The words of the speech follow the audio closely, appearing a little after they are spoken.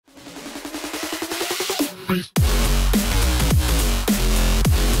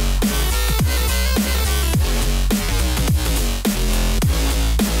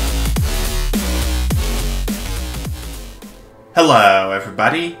Hello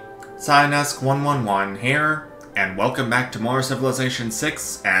everybody, Cynesk111 here, and welcome back to more Civilization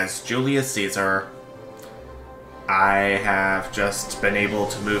 6 as Julius Caesar. I have just been able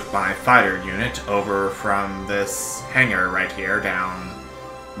to move my fighter unit over from this hangar right here down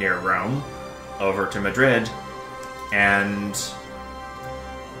near Rome over to Madrid, and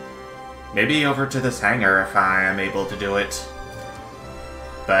maybe over to this hangar if I am able to do it.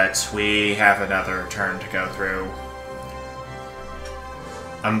 But we have another turn to go through.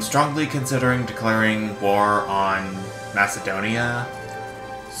 I'm strongly considering declaring war on Macedonia,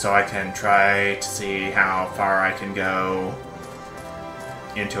 so I can try to see how far I can go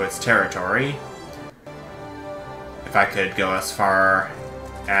into its territory. If I could go as far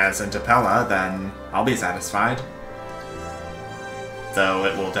as into Pella, then I'll be satisfied. Though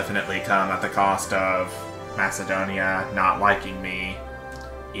it will definitely come at the cost of Macedonia not liking me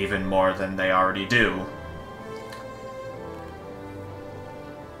even more than they already do.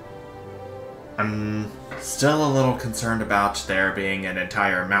 I'm still a little concerned about there being an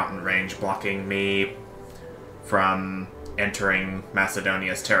entire mountain range blocking me from entering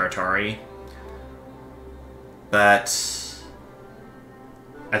Macedonia's territory. But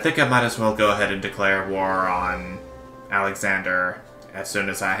I think I might as well go ahead and declare war on Alexander as soon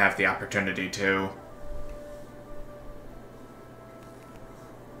as I have the opportunity to.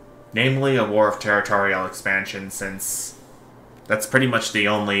 Namely, a war of territorial expansion, since that's pretty much the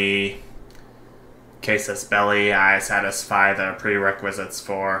only casus belli I satisfy the prerequisites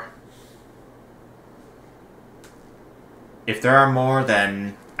for. If there are more,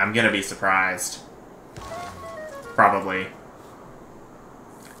 then I'm gonna be surprised. Probably.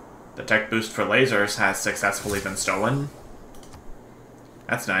 The tech boost for lasers has successfully been stolen.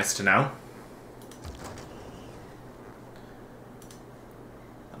 That's nice to know.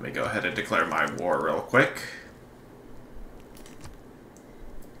 Let me go ahead and declare my war real quick.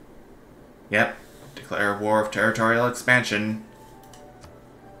 Yep. Declare war of territorial expansion.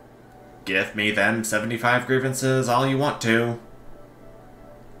 Give me them 75 grievances all you want to.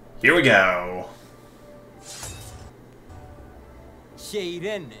 Here we go.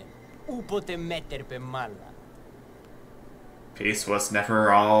 Peace was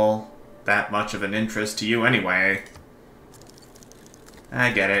never all that much of an interest to you anyway.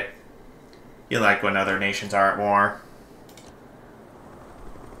 I get it. You like when other nations are at war.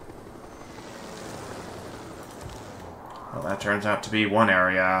 Well, that turns out to be one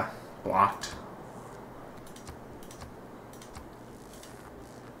area blocked.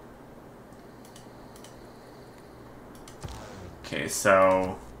 Okay,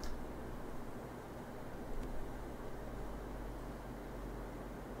 so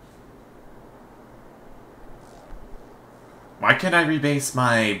why can't I rebase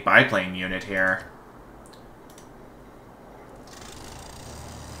my biplane unit here?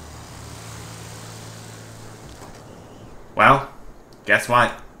 Well, guess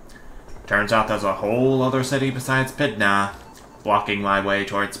what? Turns out there's a whole other city besides Pydna blocking my way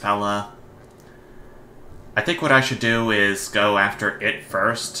towards Pella. I think what I should do is go after it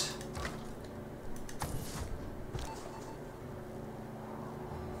first.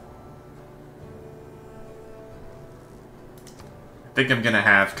 I think I'm gonna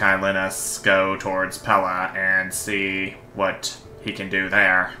have Kylinus go towards Pella and see what he can do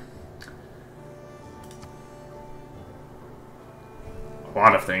there. A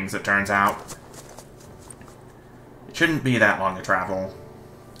lot of things, it turns out. It shouldn't be that long a travel.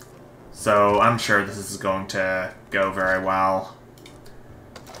 So I'm sure this is going to go very well.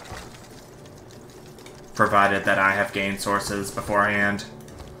 Provided that I have gained sources beforehand.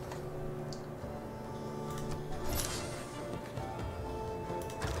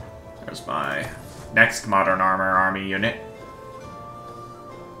 There's my next modern armor army unit.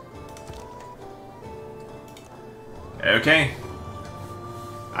 Okay.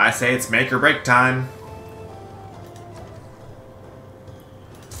 I say it's make or break time.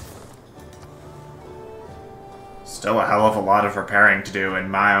 Still a hell of a lot of repairing to do in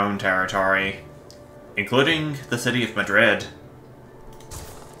my own territory, including the city of Madrid.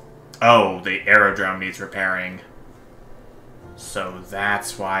 Oh, the aerodrome needs repairing. So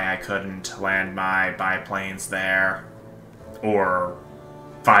that's why I couldn't land my biplanes there. Or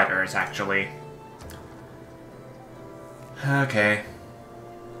fighters, actually. Okay.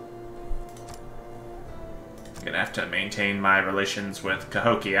 I'm gonna have to maintain my relations with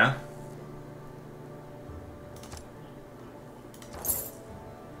Cahokia.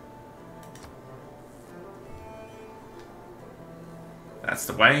 That's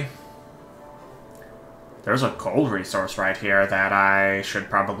the way. There's a gold resource right here that I should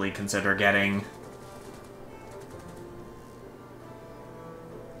probably consider getting.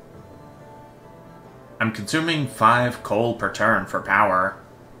 I'm consuming 5 coal per turn for power.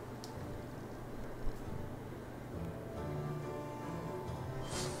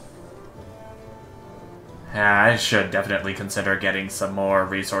 Yeah, I should definitely consider getting some more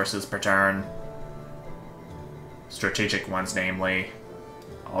resources per turn. Strategic ones, namely.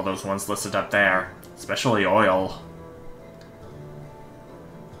 All those ones listed up there. Especially oil.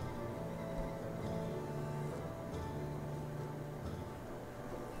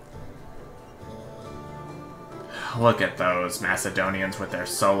 Look at those Macedonians with their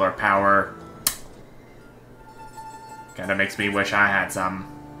solar power. Kinda makes me wish I had some.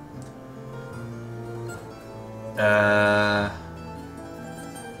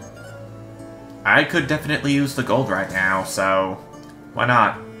 I could definitely use the gold right now, so why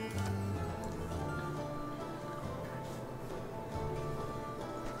not?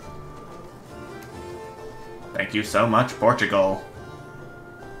 Thank you so much, Portugal.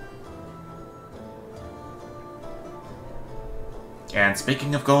 And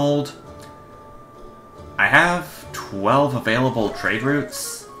speaking of gold, I have 12 available trade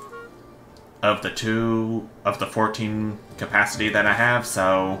routes of the 14 capacity that I have,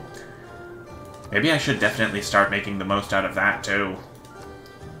 so maybe I should definitely start making the most out of that too,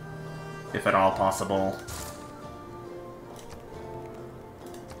 if at all possible.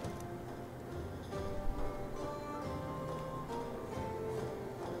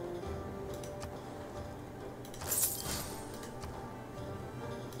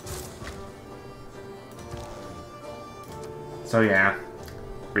 So yeah,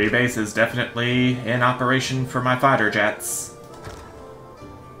 rebase is definitely in operation for my fighter jets.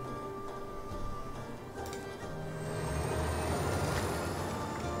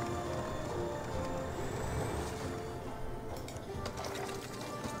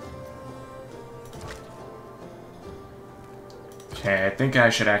 Okay, I think I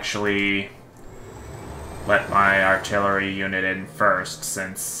should actually let my artillery unit in first,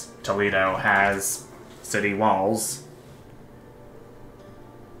 since Toledo has city walls.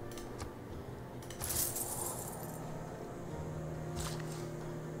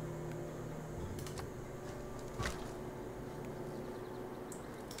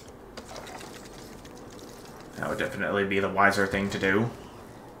 That would definitely be the wiser thing to do.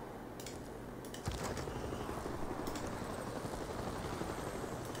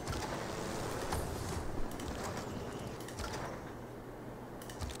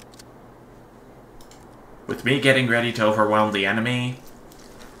 With me getting ready to overwhelm the enemy,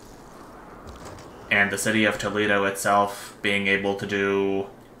 and the city of Toledo itself being able to do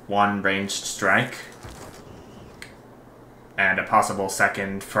 1 ranged strike, and a possible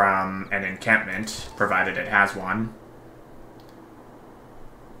second from an encampment, provided it has one.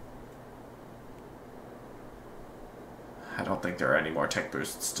 I don't think there are any more tech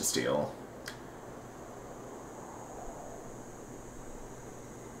boosts to steal.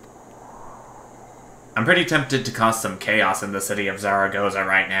 I'm pretty tempted to cause some chaos in the city of Zaragoza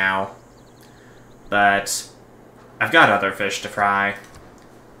right now, but I've got other fish to fry.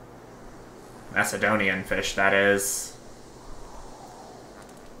 Macedonian fish, that is.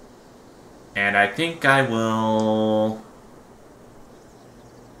 And I think I will...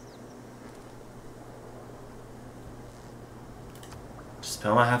 Does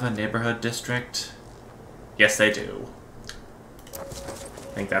Pella have a neighborhood district? Yes, they do.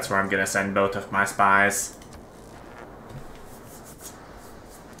 I think that's where I'm going to send both of my spies.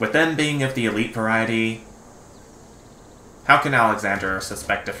 With them being of the elite variety, how can Alexander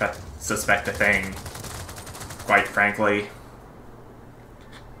suspect a thing? Quite frankly.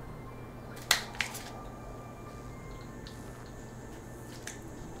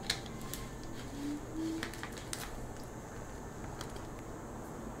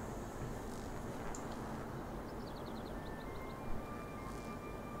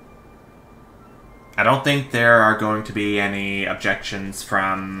 I don't think there are going to be any objections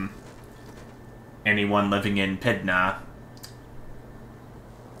from anyone living in Pydna.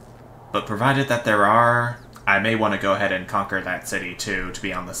 But provided that there are, I may want to go ahead and conquer that city too, to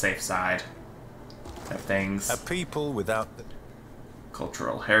be on the safe side of things. A people without the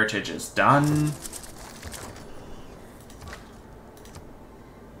Cultural heritage is done.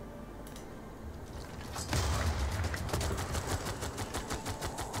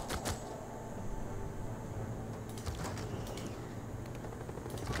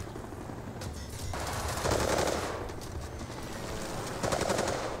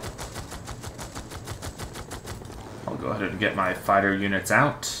 go ahead and get my fighter units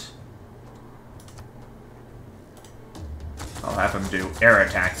out. I'll have them do air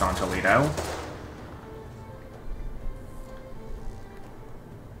attacks on Toledo.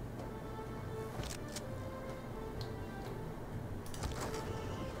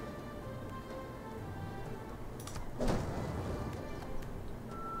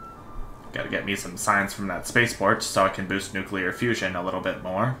 Gotta get me some science from that spaceport so I can boost nuclear fusion a little bit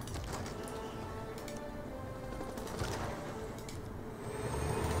more.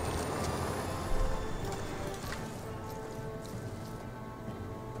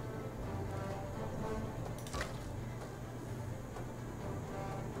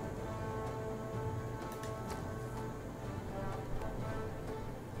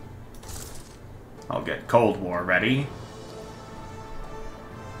 I'll get Cold War ready.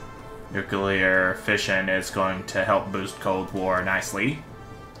 Nuclear fission is going to help boost Cold War nicely.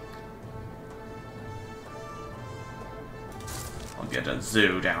 I'll get a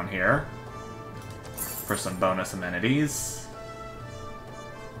zoo down here for some bonus amenities.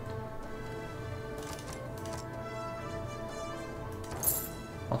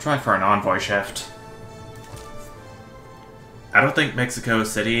 I'll try for an envoy shift. I don't think Mexico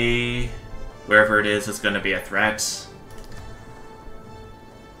City, wherever it is going to be a threat.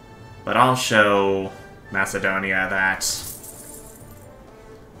 But I'll show Macedonia that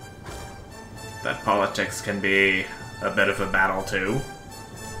politics can be a bit of a battle too.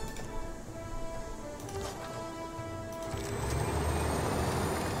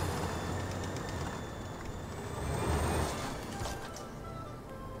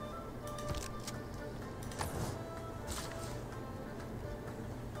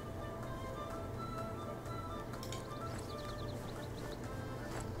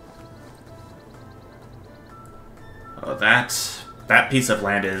 Oh, that piece of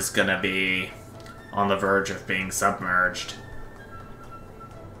land is gonna be on the verge of being submerged.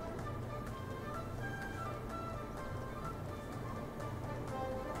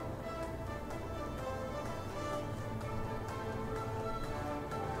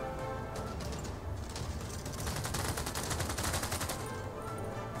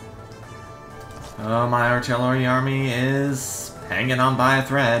 Oh, my artillery army is hanging on by a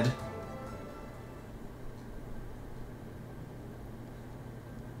thread.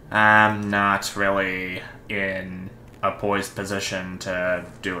 I'm not really in a poised position to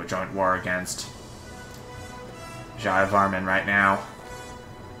do a joint war against Jai Varman right now.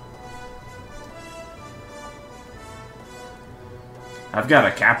 I've got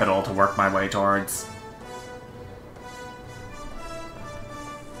a capital to work my way towards.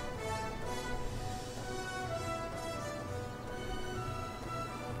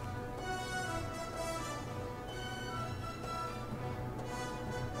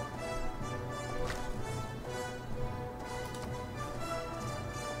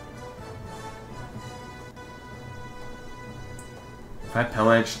 If I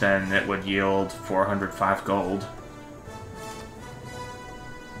pillage, then it would yield 405 gold.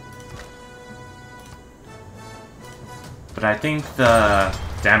 But I think the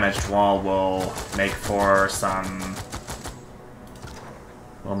damaged wall will make for some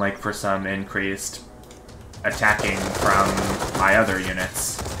increased attacking from my other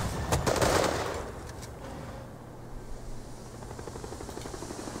units.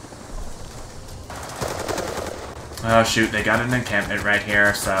 Oh shoot, they got an encampment right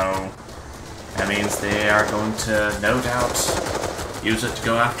here, so that means they are going to, no doubt, use it to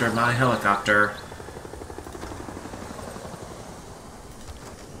go after my helicopter.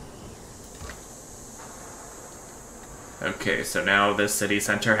 Okay, so now this city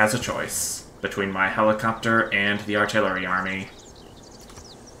center has a choice between my helicopter and the artillery army.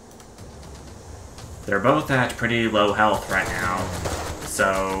 They're both at pretty low health right now,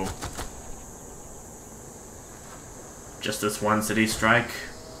 so just this one city strike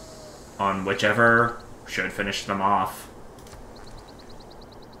on whichever should finish them off.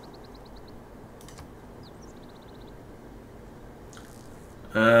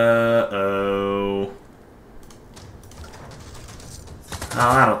 Uh-oh. Oh,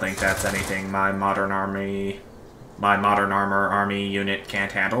 I don't think that's anything my modern armor army unit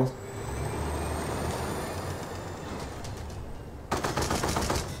can't handle.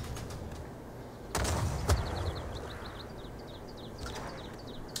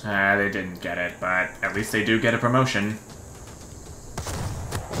 They didn't get it, but at least they do get a promotion.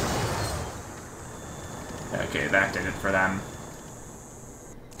 Okay, that did it for them.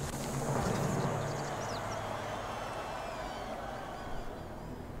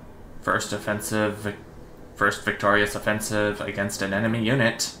 First victorious offensive against an enemy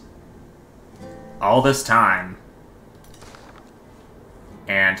unit. All this time.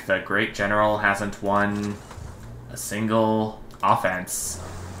 And the Great General hasn't won a single offense.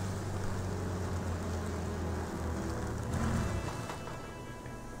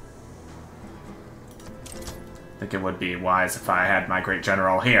 I think it would be wise if I had my Great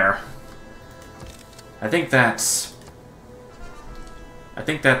General here. I think that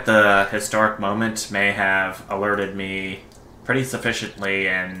the historic moment may have alerted me pretty sufficiently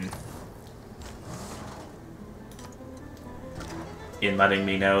in letting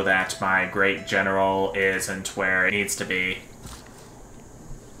me know that my Great General isn't where it needs to be.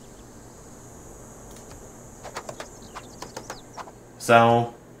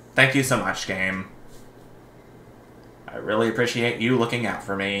 So, thank you so much, game. I really appreciate you looking out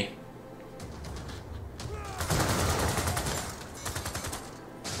for me.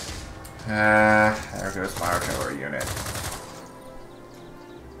 There goes my artillery unit.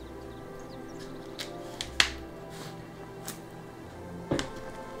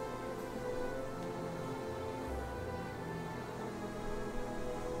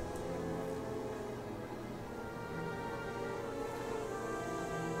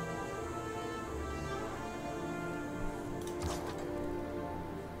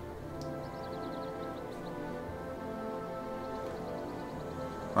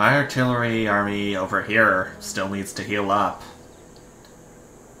 My artillery army over here still needs to heal up.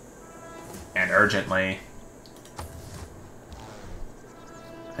 And urgently.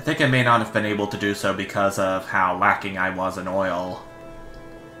 I think I may not have been able to do so because of how lacking I was in oil.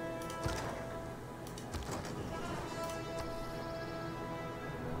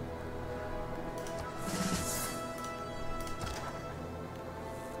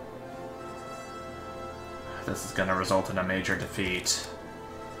 This is going to result in a major defeat.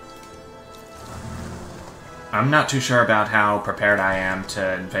 I'm not too sure about how prepared I am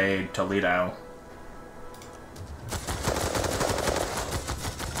to invade Toledo.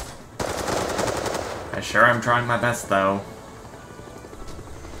 I sure am trying my best, though.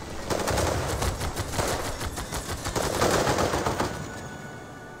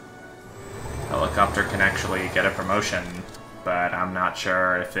 Helicopter can actually get a promotion, but I'm not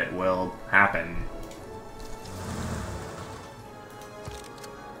sure if it will happen.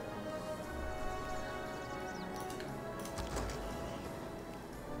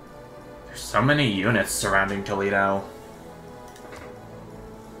 So many units surrounding Toledo.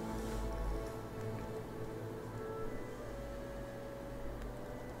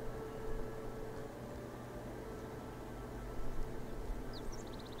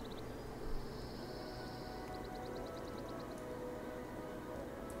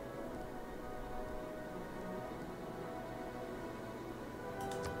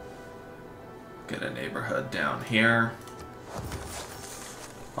 Get a neighborhood down here.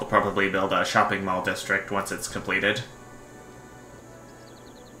 I'll probably build a shopping mall district once it's completed.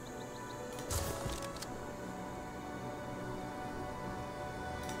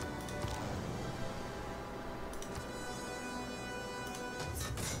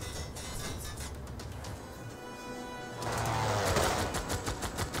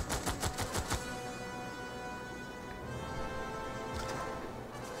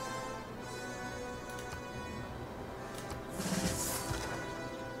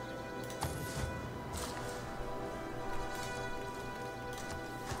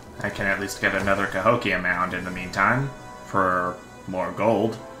 I can at least get another Cahokia mound in the meantime, for more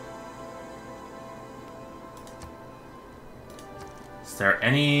gold. Is there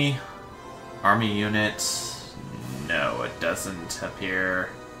any army unit? No, it doesn't appear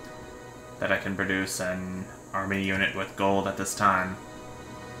that I can produce an army unit with gold at this time.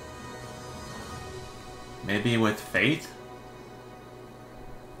 Maybe with faith?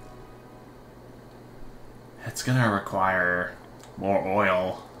 It's gonna require more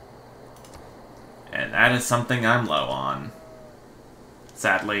oil. And that is something I'm low on.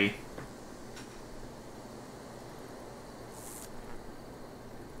 Sadly.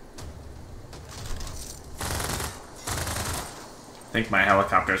 I think my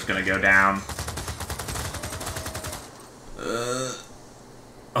helicopter's gonna go down.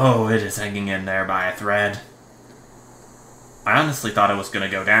 Oh, it is hanging in there by a thread. I honestly thought it was gonna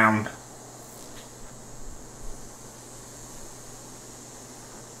go down.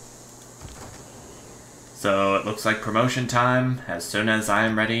 So it looks like promotion time as soon as I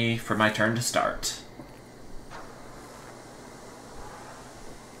am ready for my turn to start.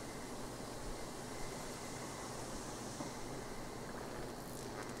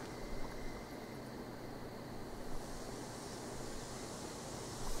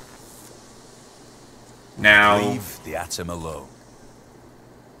 Now, leave the atom alone.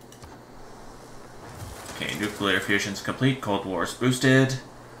 Okay, nuclear fusion's complete, Cold War's boosted.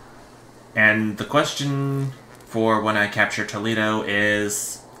 And the question for when I capture Toledo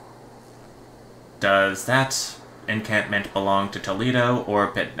is, does that encampment belong to Toledo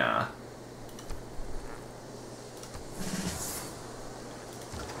or Pella?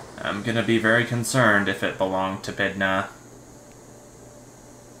 I'm gonna be very concerned if it belonged to Pella.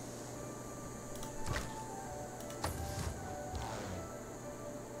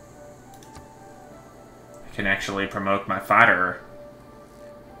 I can actually promote my fighter.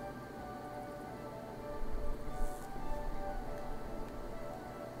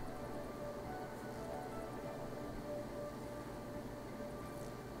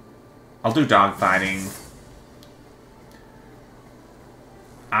 I'll do dogfighting.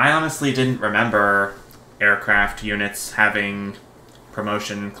 I honestly didn't remember aircraft units having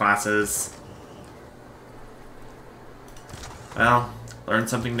promotion classes. Well, learn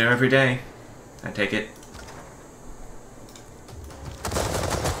something new every day. I take it.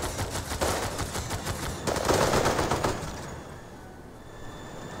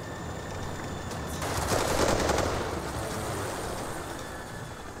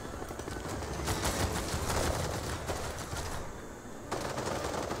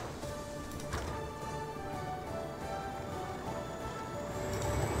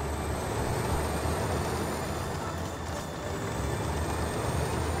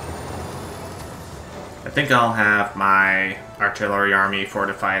 I think I'll have my artillery army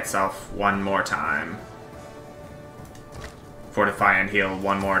fortify itself one more time. Fortify and heal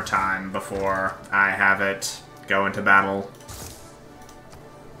one more time before I have it go into battle.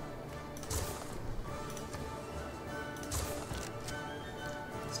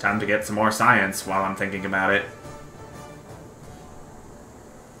 It's time to get some more science while I'm thinking about it.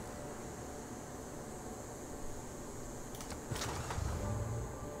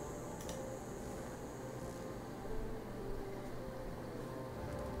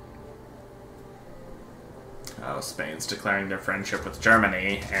 Oh, Spain's declaring their friendship with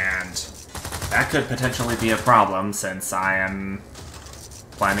Germany, and that could potentially be a problem since I am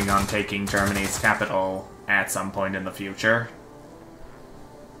planning on taking Germany's capital at some point in the future.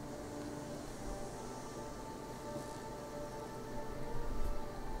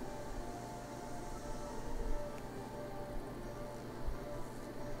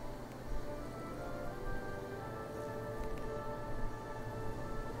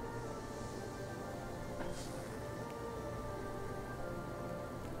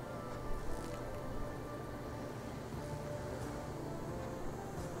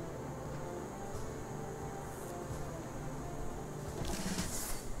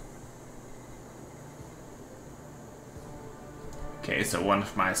 Okay, so one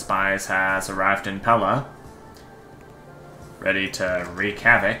of my spies has arrived in Pella, ready to wreak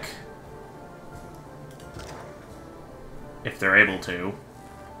havoc, if they're able to,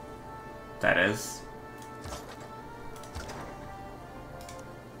 that is.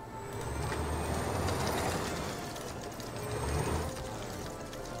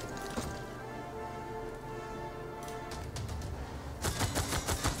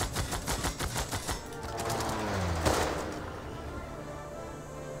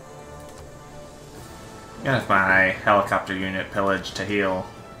 And if my helicopter unit pillaged to heal.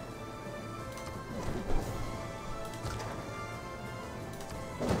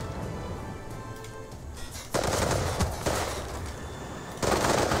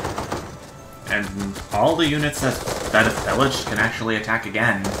 And all the units that have pillaged can actually attack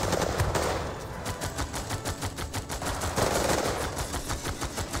again.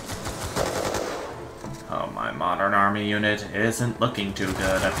 Oh, my modern army unit isn't looking too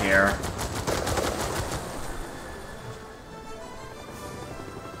good up here.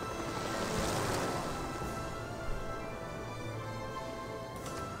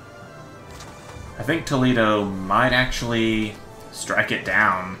 I think Toledo might actually strike it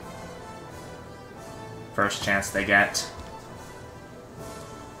down. First chance they get.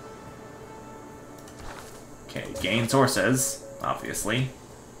 Okay, gain sources, obviously.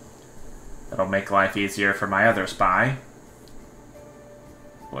 That'll make life easier for my other spy.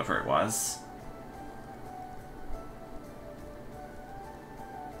 Whoever it was.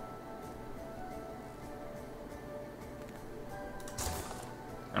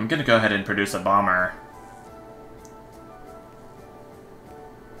 I'm gonna go ahead and produce a bomber.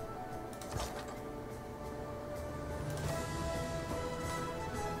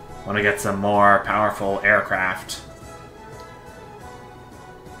 Want to get some more powerful aircraft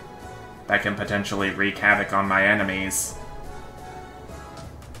that can potentially wreak havoc on my enemies.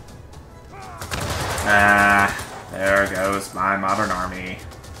 Ah, there goes my modern army.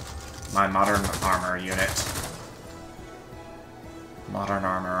 my modern armor unit. Modern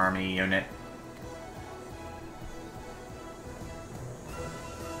armor army unit.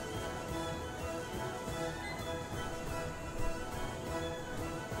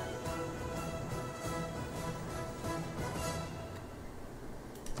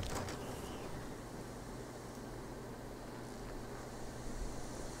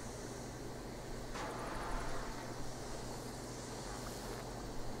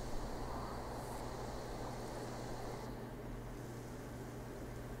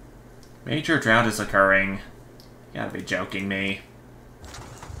 Major drought is occurring. You gotta be joking me.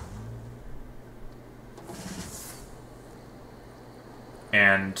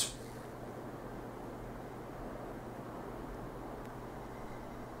 And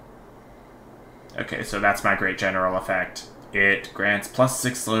okay, so that's my great general effect. It grants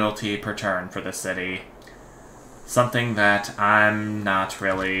 +6 loyalty per turn for the city. Something that I'm not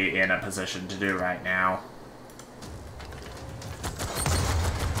really in a position to do right now.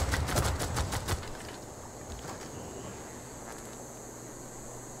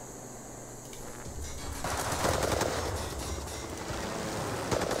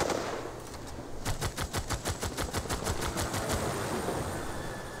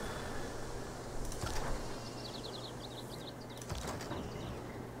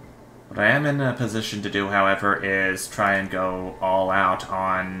 What I am in a position to do, however, is try and go all out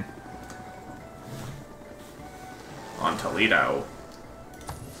on Toledo.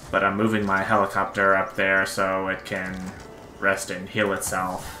 But I'm moving my helicopter up there so it can rest and heal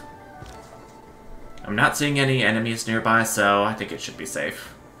itself. I'm not seeing any enemies nearby, so I think it should be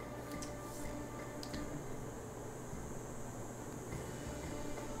safe.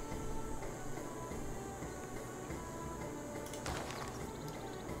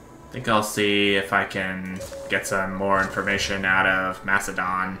 I think I'll see if I can get some more information out of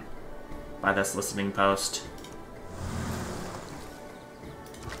Macedon by this listening post.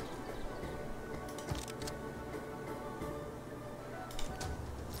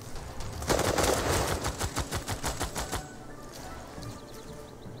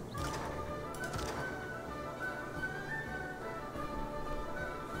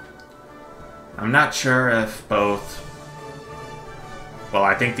 I'm not sure if both... Well,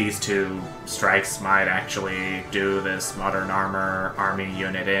 I think these two strikes might actually do this modern armor army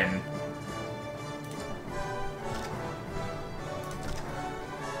unit in.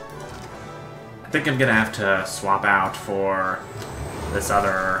 I think I'm gonna have to swap out for this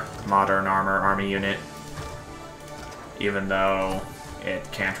other modern armor army unit, even though it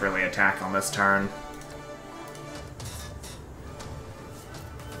can't really attack on this turn.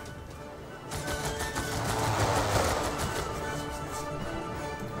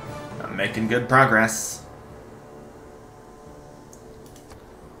 Making good progress.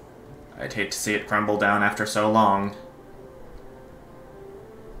 I'd hate to see it crumble down after so long.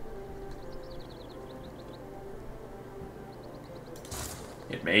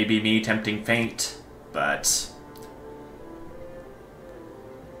 It may be me tempting fate, but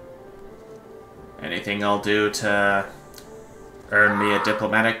anything I'll do to earn me a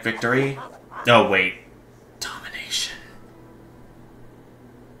diplomatic victory. Oh wait, domination.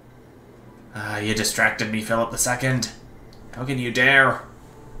 You distracted me, Philip II. How can you dare?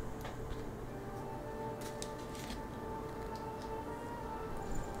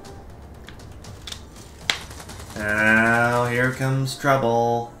 Now, here comes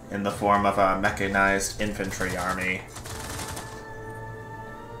trouble in the form of a mechanized infantry army.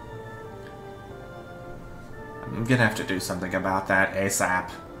 I'm gonna have to do something about that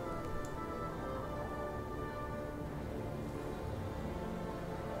ASAP.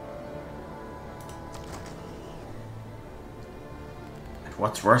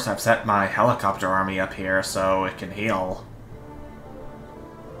 What's worse, I've set my helicopter army up here so it can heal.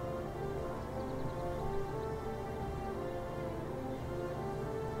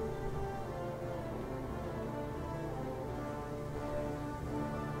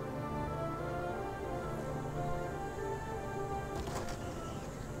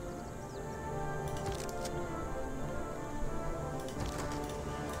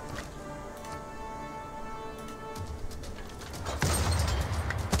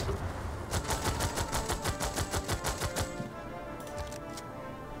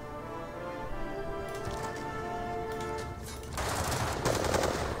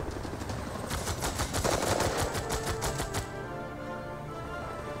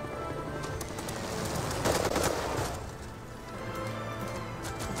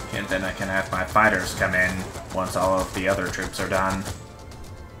 And then I can have my fighters come in once all of the other troops are done.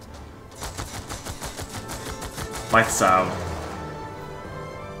 Like so.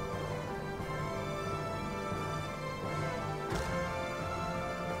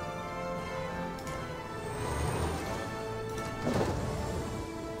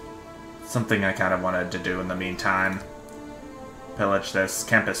 something I kind of wanted to do in the meantime. Pillage this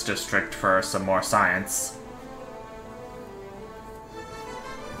campus district for some more science.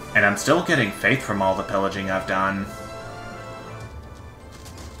 And I'm still getting faith from all the pillaging I've done.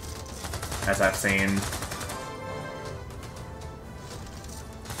 As I've seen.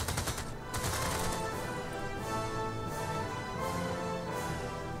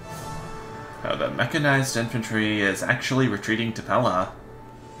 Oh, the mechanized infantry is actually retreating to Pella.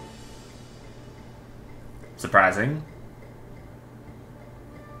 Surprising.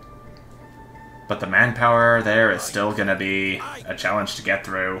 But the manpower there is still gonna be a challenge to get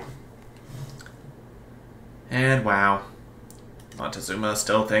through. And wow. Montezuma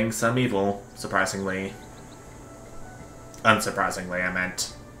still thinks I'm evil, surprisingly. Unsurprisingly, I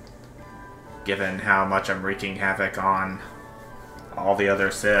meant. Given how much I'm wreaking havoc on all the other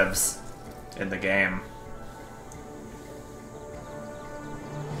civs in the game.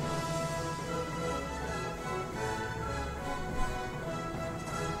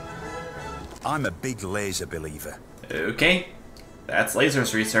 I'm a big laser believer. Okay, that's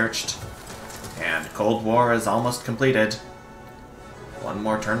lasers researched. And Cold War is almost completed. One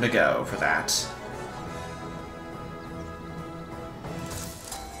more turn to go for that.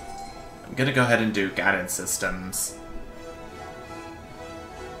 I'm gonna go ahead and do guidance systems.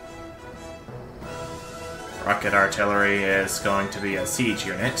 Rocket artillery is going to be a siege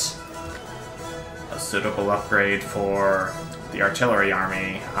unit. A suitable upgrade for the artillery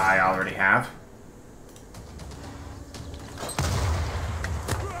army I already have.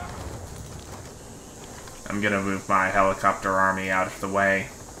 I'm gonna move my helicopter army out of the way.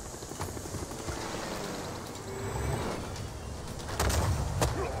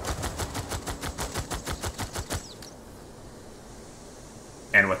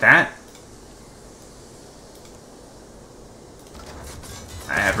 And with that,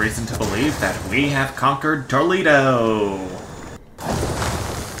 I have reason to believe that we have conquered Toledo!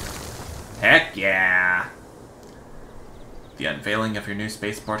 Heck yeah! The unveiling of your new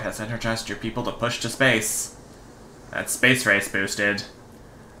spaceport has energized your people to push to space. That's space race boosted.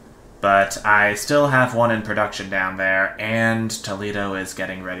 But I still have one in production down there, and Toledo is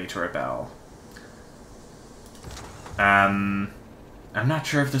getting ready to rebel. I'm not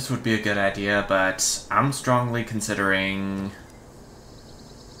sure if this would be a good idea, but I'm strongly considering...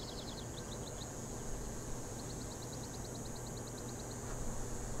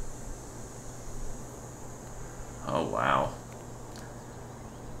 Oh, wow.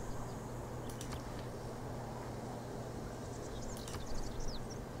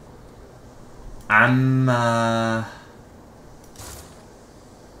 I'm,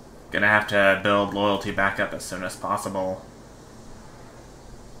 gonna have to build loyalty back up as soon as possible.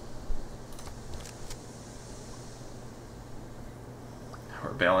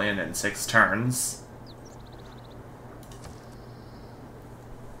 Rebellion in 6 turns.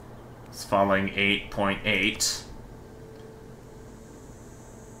 It's falling 8.8.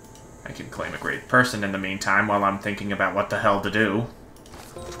 I can claim a great person in the meantime while I'm thinking about what the hell to do.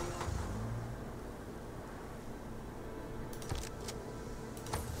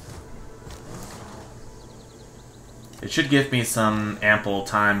 It should give me some ample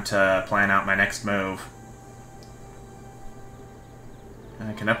time to plan out my next move.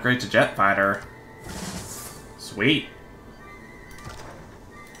 I can upgrade to jet fighter. Sweet.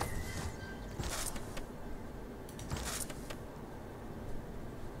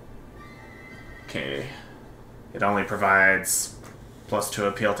 Okay. It only provides +2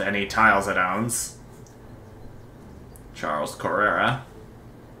 appeal to any tiles it owns. Charles Correa.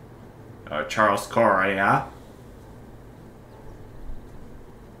 Charles Correa.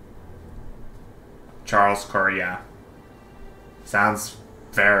 Charles Correa. Sounds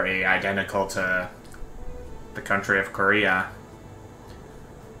very identical to the country of Korea.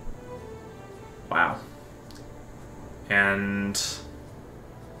 Wow. And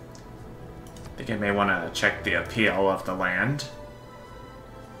I think I may want to check the appeal of the land.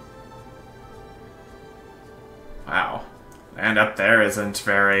 Wow. Land up there isn't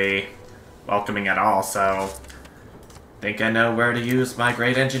very welcoming at all, so I think I know where to use my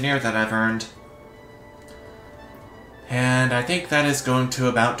great engineer that I've earned. And I think that is going to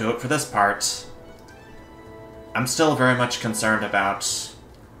about do it for this part. I'm still very much concerned about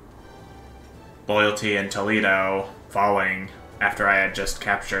loyalty in Toledo falling after I had just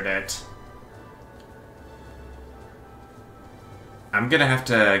captured it. I'm gonna have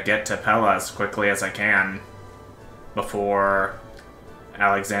to get to Pella as quickly as I can before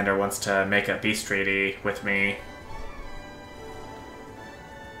Alexander wants to make a peace treaty with me.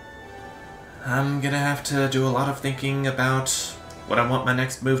 I'm gonna have to do a lot of thinking about what I want my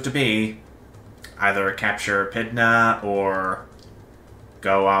next move to be. either capture Pidna or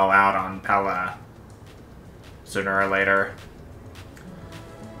go all out on Pella sooner or later.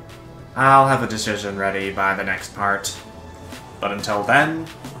 I'll have a decision ready by the next part. But until then,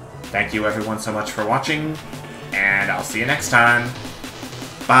 thank you everyone so much for watching, and I'll see you next time.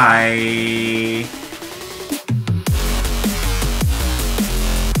 Bye!